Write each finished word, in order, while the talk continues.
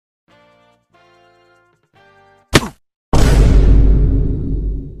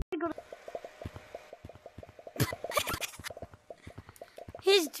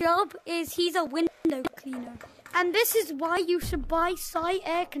His job is he's a window cleaner. And this is why you should buy site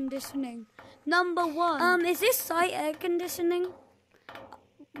air conditioning. Number 1. Is this site air conditioning?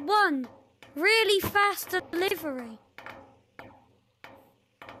 1. Really fast delivery.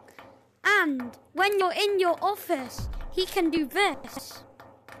 And when you're in your office, he can do this.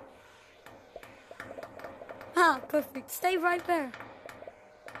 Perfect. Stay right there.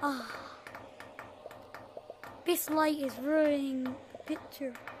 This light is ruining the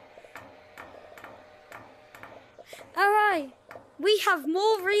picture. Alright, we have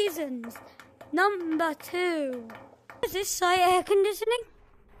more reasons. Number 2. Is this site air conditioning?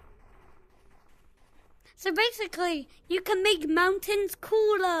 So basically, you can make mountains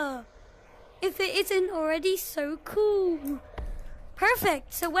cooler if it isn't already so cool.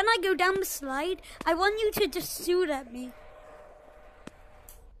 Perfect. So when I go down the slide, I want you to just shoot at me.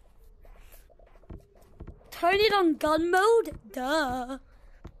 Turn it on gun mode? Duh.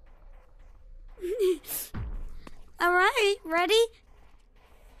 Alright, ready?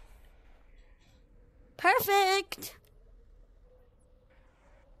 Perfect.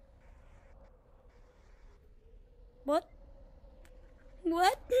 What?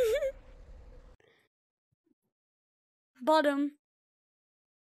 Bottom.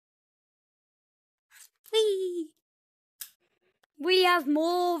 We have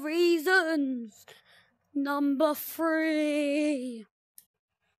more reasons. Number 3.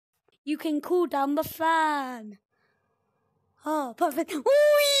 You can cool down the fan. Oh, perfect.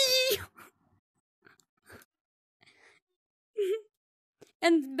 Whee!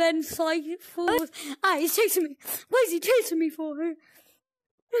 And then Sight falls. He's chasing me. What is he chasing me for?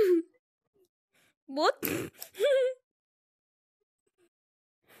 What?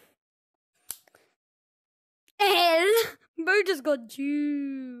 Bro just got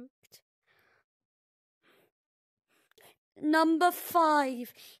juked. Number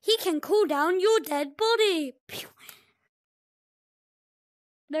 5. He can cool down your dead body.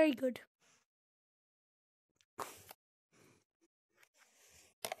 Very good.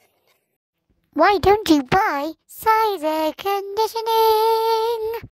 Why don't you buy site air conditioning?